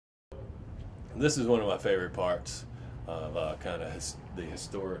This is one of my favorite parts of kind of the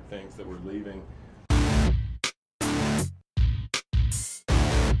historic things that we're leaving.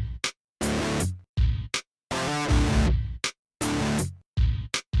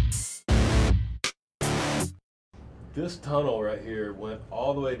 This tunnel right here went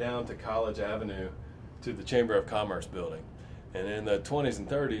all the way down to College Avenue to the Chamber of Commerce building. And in the 20s and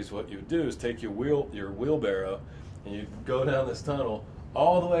 30s, what you would do is take your wheelbarrow and you go down this tunnel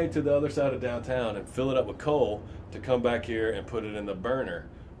all the way to the other side of downtown and fill it up with coal to come back here and put it in the burner,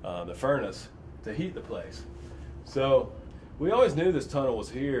 the furnace, to heat the place. So we always knew this tunnel was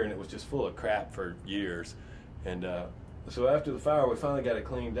here and it was just full of crap for years. And so after the fire, we finally got it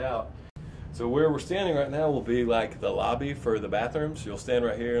cleaned out. So where we're standing right now will be like the lobby for the bathrooms. You'll stand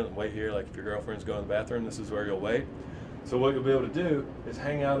right here and wait here, like if your girlfriend's going to the bathroom, this is where you'll wait. So what you'll be able to do is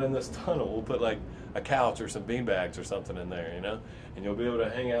hang out in this tunnel. We'll put like a couch or some bean bags or something in there, you know? And you'll be able to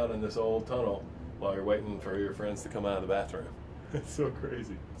hang out in this old tunnel while you're waiting for your friends to come out of the bathroom. It's so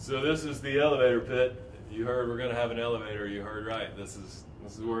crazy. So this is the elevator pit. You heard we're gonna have an elevator, you heard right. This is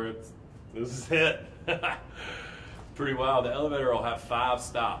where this is it. Pretty wild. The elevator will have 5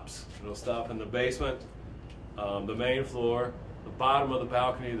 stops. It'll stop in the basement, the main floor, the bottom of the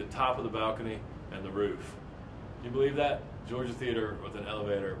balcony, the top of the balcony, and the roof. You believe that? Georgia Theater with an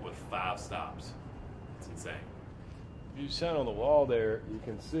elevator with 5 stops. It's insane. If you shine on the wall there, you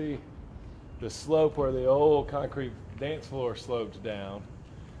can see the slope where the old concrete dance floor sloped down.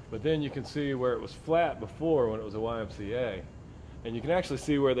 But then you can see where it was flat before when it was a YMCA. And you can actually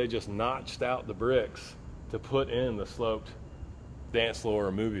see where they just notched out the bricks to put in the sloped dance floor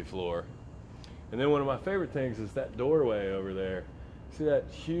or movie floor. And then one of my favorite things is that doorway over there. See that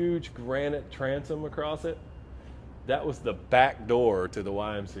huge granite transom across it? That was the back door to the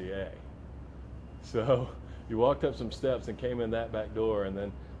YMCA. So you walked up some steps and came in that back door, and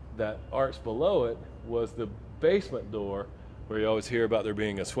then that arch below it was the basement door where you always hear about there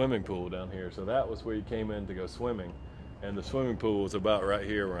being a swimming pool down here. So that was where you came in to go swimming. And the swimming pool was about right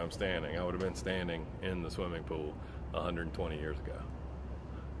here where I'm standing. I would have been standing in the swimming pool 120 years ago.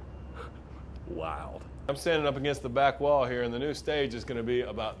 Wild. I'm standing up against the back wall here, and the new stage is going to be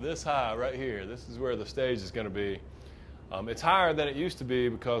about this high right here. This is where the stage is going to be. It's higher than it used to be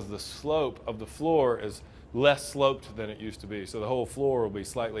because the slope of the floor is less sloped than it used to be. So the whole floor will be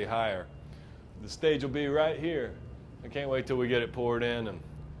slightly higher. The stage will be right here. I can't wait till we get it poured in, and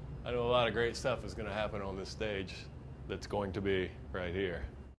I know a lot of great stuff is going to happen on this stage that's going to be right here.